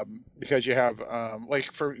 because you have,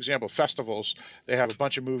 like, for example, festivals. They have a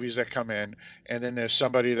bunch of movies that come in, and then there's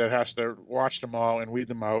somebody that has to watch them all and weed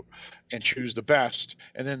them out and choose the best.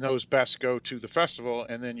 And then those best go to the festival,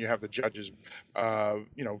 and then you have the judges,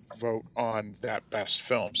 vote on that best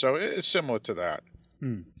film. So it's similar to that.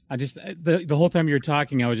 I just the whole time you were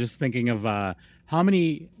talking, I was just thinking of how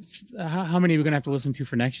many are we gonna have to listen to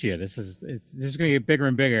for next year? This is gonna get bigger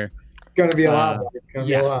and bigger. It's gonna be a lot. It's gonna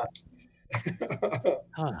be a lot.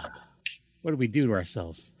 What do we do to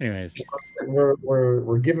ourselves? Anyways,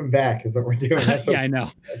 we're giving back is what we're doing. That's yeah, I know.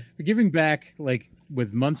 We're giving back, like,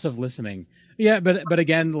 with months of listening. Yeah, but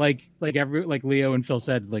again, like Leo and Phil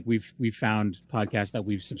said, like we've found podcasts that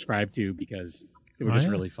we've subscribed to because they were just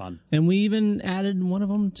really fun. And we even added one of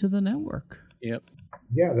them to the network. Yep.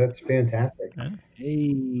 Yeah, that's fantastic.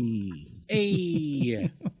 Hey.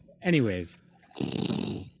 Anyways.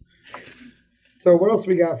 So what else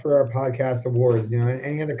we got for our podcast awards?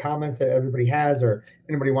 Any other comments that everybody has or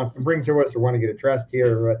anybody wants to bring to us or want to get addressed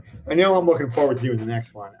here? But I know I'm looking forward to doing the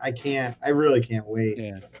next one. I really can't wait.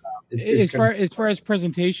 Yeah. As far as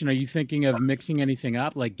presentation, are you thinking of mixing anything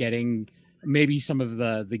up, like getting maybe some of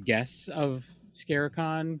the guests of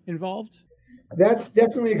ScareCon involved? That's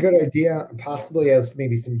definitely a good idea, possibly as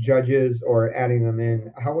maybe some judges or adding them in.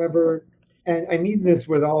 However, and I mean this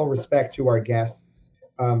with all respect to our guests,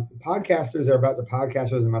 podcasters are about the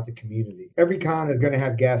podcasters and about the community. Every con is going to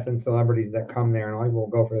have guests and celebrities that come there, and I will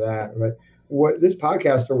go for that. But what this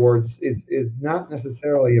podcast awards is not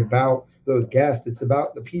necessarily about those guests. It's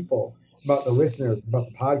about the people, about the listeners, about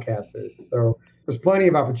the podcasters. So there's plenty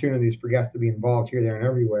of opportunities for guests to be involved here, there, and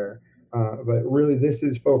everywhere. But really, this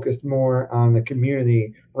is focused more on the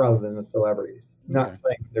community rather than the celebrities. Not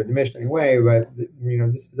saying they're diminished in any way, but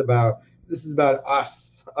this is about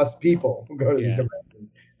us people who go to these conventions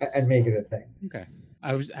and make it a thing. Okay.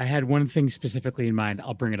 I had one thing specifically in mind.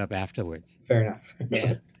 I'll bring it up afterwards. Fair enough.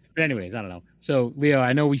 Yeah. But anyways, I don't know. So, Leo,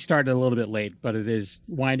 I know we started a little bit late, but it is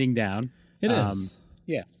winding down. It is.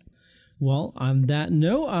 Yeah. Well, on that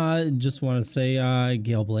note, just want to say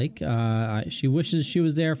Gail Blake, she wishes she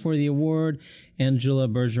was there for the award. Angela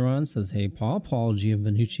Bergeron says, hey, Paul. Paul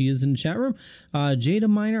Giovannucci is in the chat room. Jada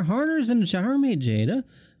Minor Harner's in the chat room. Hey, Jada.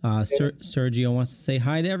 Sergio wants to say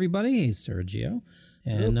hi to everybody. Hey, Sergio.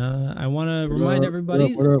 And I want to remind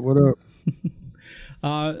everybody. What up?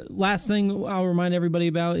 Last thing I'll remind everybody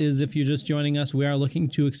about is if you're just joining us, we are looking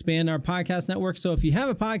to expand our podcast network. So if you have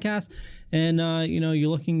a podcast and you're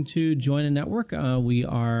looking to join a network, we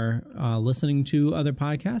are listening to other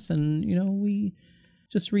podcasts, and we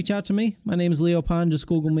just reach out to me. My name is Leo Pond. Just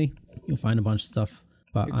Google me. You'll find a bunch of stuff.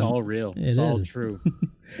 But it's all real. It's all true.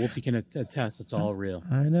 Wolfie can attest. It's all real.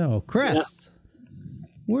 I know. Crest,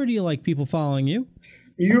 where do you like people following you?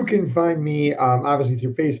 You can find me obviously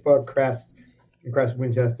through Facebook, Crest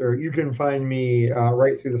Winchester. You can find me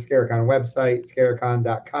right through the ScareCon website,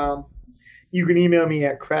 scarecon.com. You can email me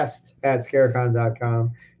at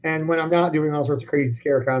crest@scarecon.com. And when I'm not doing all sorts of crazy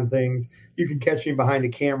ScareCon things, you can catch me behind a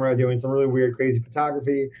camera doing some really weird, crazy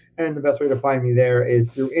photography. And the best way to find me there is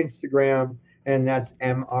through Instagram, and that's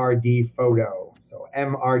MRD Photo. So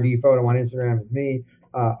MRD Photo on Instagram is me.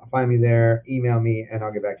 Find me there, email me, and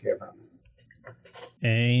I'll get back to you, I promise.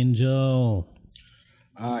 Angel.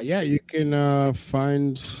 You can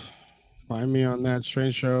find me on That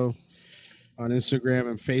Strange Show on Instagram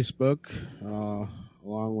and Facebook,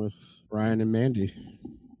 along with Ryan and Mandy.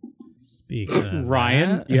 Speaking of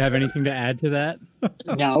Ryan, you have anything to add to that?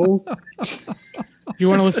 No. If you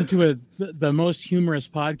want to listen to the most humorous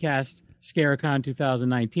podcast, ScareCon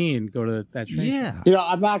 2019, go to That Strange Show.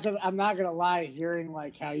 I'm not gonna lie. Hearing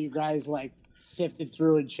like how you guys like sifted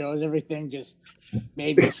through and chose everything just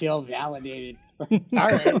made me feel validated. All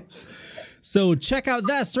right. So check out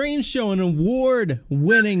That Strange Show, an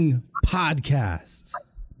award-winning podcast.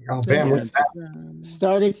 Oh, bam,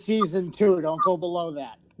 Started season 2. Don't go below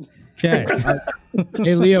that. Okay.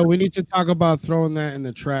 Hey, Leo, we need to talk about throwing that in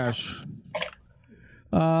the trash.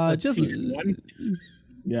 Just season 1?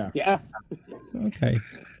 Yeah. Yeah. Okay.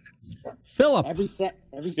 Philip. Every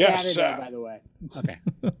Saturday, by the way. Okay.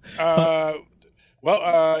 I'm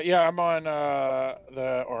on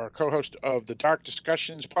or co-host of the Dark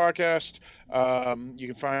Discussions podcast. You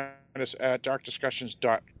can find us at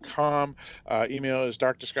darkdiscussions.com. Email is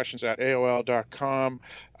darkdiscussions@aol.com.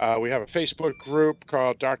 We have a Facebook group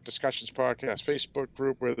called Dark Discussions Podcast Facebook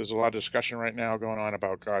group where there's a lot of discussion right now going on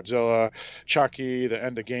about Godzilla, Chucky, the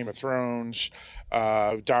end of Game of Thrones,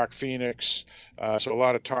 Dark Phoenix. So a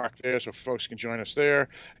lot of talk there, so folks can join us there.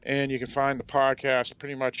 And you can find the podcast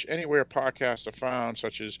pretty much anywhere podcasts are found,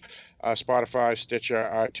 such as Spotify, Stitcher,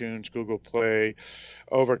 iTunes, Google Play,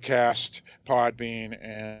 Overcast, Podbean,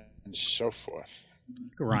 and so forth.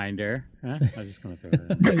 Grinder. Huh? I was just going to throw it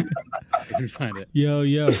in. You can find it. Yo.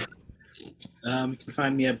 You can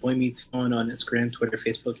find me at Boy Meets Phone on Instagram, Twitter,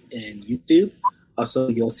 Facebook, and YouTube. Also,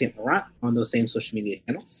 Yo Saint Laurent on those same social media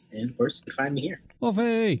channels. And of course, you can find me here.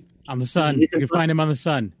 Wolfie. On the sun. You can find him on the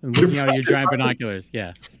sun and looking out of your giant binoculars.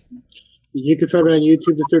 Yeah. You can find me on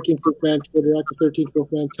YouTube, The 13th Wolfman, Twitter at The 13th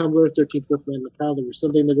Wolfman, Tumblr, 13th Wolfman, the calendar.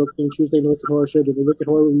 Sunday, The Opening, Tuesday, The Wicked Horror Show, The Wicked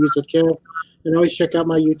Horror Reviews with Kel. And always check out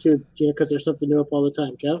my YouTube, because there's something new up all the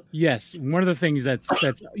time, Kel. Yes. One of the things that's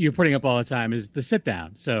you're putting up all the time is the sit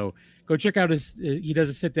down. So go check out he does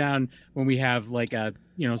a sit down when we have like a,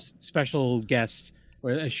 special guest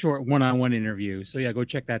or a short one-on-one interview. So yeah, go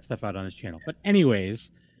check that stuff out on his channel. But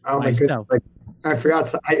anyways, Oh my goodness! I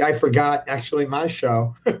forgot. I forgot actually my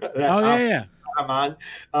show. Yeah. I'm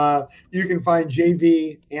on. You can find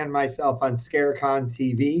JV and myself on Scarecon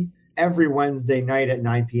TV every Wednesday night at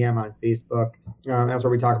 9 p.m. on Facebook. That's where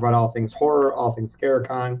we talk about all things horror, all things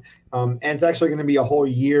Scarecon. And it's actually going to be a whole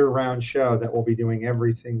year-round show that we'll be doing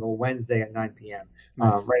every single Wednesday at 9 p.m.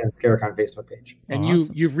 Right on the Scarecon Facebook page. And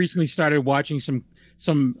you've recently started watching some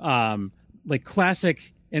like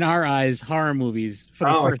classic, in our eyes, horror movies for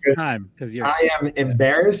the first time. I am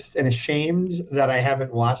embarrassed and ashamed that I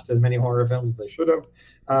haven't watched as many horror films as I should have.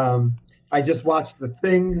 I just watched The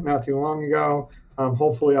Thing not too long ago.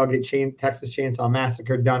 Hopefully I'll get Texas Chainsaw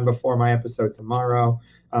Massacre done before my episode tomorrow.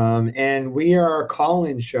 And we are a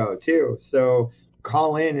call-in show too. So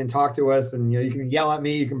call in and talk to us, and you can yell at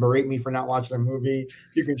me, you can berate me for not watching a movie,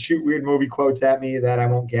 you can shoot weird movie quotes at me that I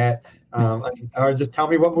won't get, or just tell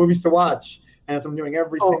me what movies to watch. And that's what I'm doing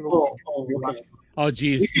every single week. Oh,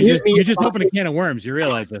 geez. You just opened a can of worms. You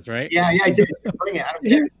realize this, right? Yeah, I did. Bring it. I don't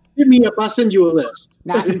care. Hit me up. I'll send you a list.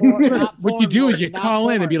 What you do is you call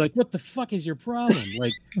in and be like, what the fuck is your problem?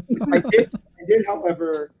 Like, I did,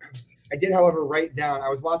 however, write down, I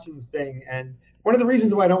was watching The Thing, and one of the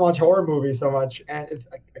reasons why I don't watch horror movies so much, and I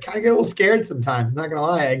kind of get a little scared sometimes, not going to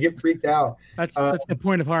lie. I get freaked out. That's the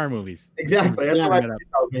point of horror movies. Exactly. That's what my friend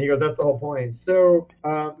tells me. He goes, that's the whole point. So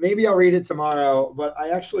maybe I'll read it tomorrow, but I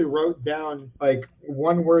actually wrote down like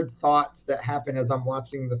one-word thoughts that happen as I'm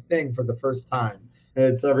watching The Thing for the first time.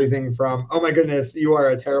 It's everything from, oh my goodness, you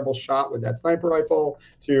are a terrible shot with that sniper rifle,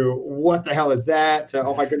 to what the hell is that, to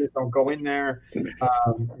oh my goodness, don't go in there, to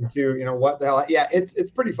what the hell. Yeah,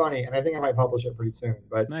 it's pretty funny, and I think I might publish it pretty soon.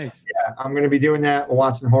 But nice. Yeah, I'm going to be doing that,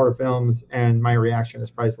 watching horror films, and my reaction is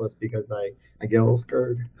priceless because I get a little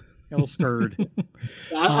scared. I'll send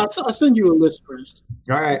you a list first.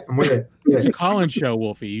 All right, I'm with it. It's a call-in show,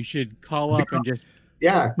 Wolfie. You should call up and just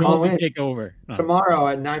call in. Take over tomorrow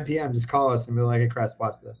at 9 p.m. Just call us and be like, "Hey, Chris,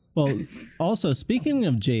 watch this." Well, also speaking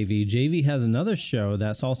of JV has another show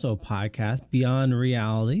that's also a podcast, Beyond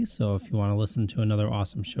Reality. So if you want to listen to another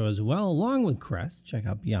awesome show as well, along with Crest, check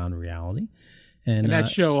out Beyond Reality. And that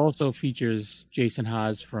show also features Jason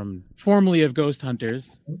Haas from formerly of Ghost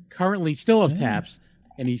Hunters, currently still of Taps.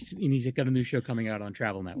 And he's got a new show coming out on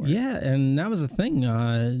Travel Network. Yeah, and that was the thing.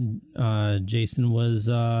 Jason was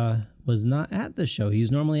not at the show.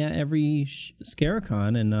 He's normally at every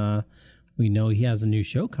Scarecon, and we know he has a new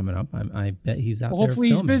show coming up. I bet he's out there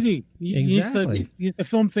hopefully filming. He's busy. He needs to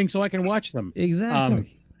film things so I can watch them.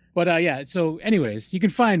 Exactly. But so anyways, you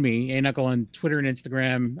can find me, A-Knuckle, on Twitter and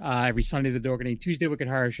Instagram every Sunday, The Dorkening, Tuesday, Wicked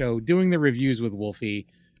Horror Show, doing the reviews with Wolfie.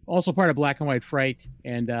 Also part of Black and White Fright,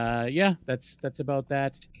 and that's about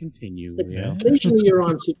that. Continue. Occasionally, you're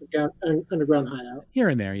on Secret Underground Hideout. Here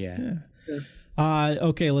and there, yeah.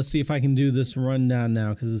 Okay, let's see if I can do this rundown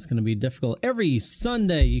now because it's going to be difficult. Every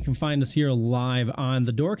Sunday, you can find us here live on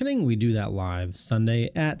The Dorkening. We do that live Sunday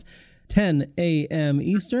at 10 a.m.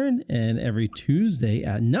 Eastern, and every Tuesday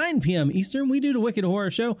at 9 p.m. Eastern, we do the Wicked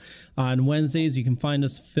Horror Show. On Wednesdays, you can find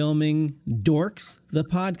us filming Dorks, the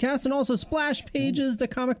podcast, and also Splash Pages, the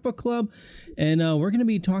comic book club. And we're going to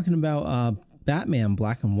be talking about Batman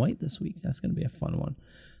Black and White this week. That's going to be a fun one.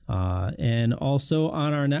 And also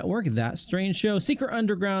on our network, That Strange Show, Secret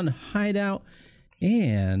Underground Hideout,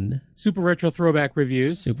 and Super Retro Throwback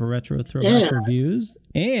Reviews. Reviews.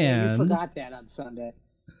 And you forgot that on Sunday.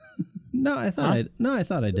 No, I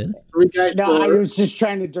thought I did. Three Guys No, I Four. was just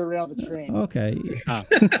trying to derail the train. Okay. Ah.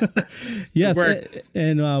 Yes, Worked.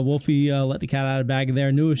 and Wolfie let the cat out of the bag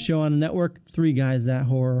there. Newest show on the network, Three Guys That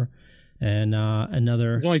Horror, and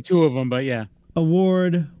another There's only two of them, but yeah.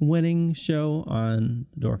 award-winning show on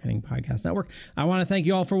the Dorkening Podcast Network. I want to thank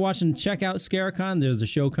you all for watching. Check out Scarecon. There's a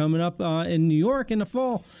show coming up in New York in the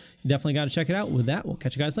fall. You definitely got to check it out. With that, we'll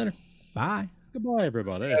catch you guys later. Bye. Goodbye,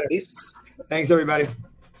 everybody. Peace. Thanks, everybody.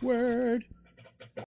 Word.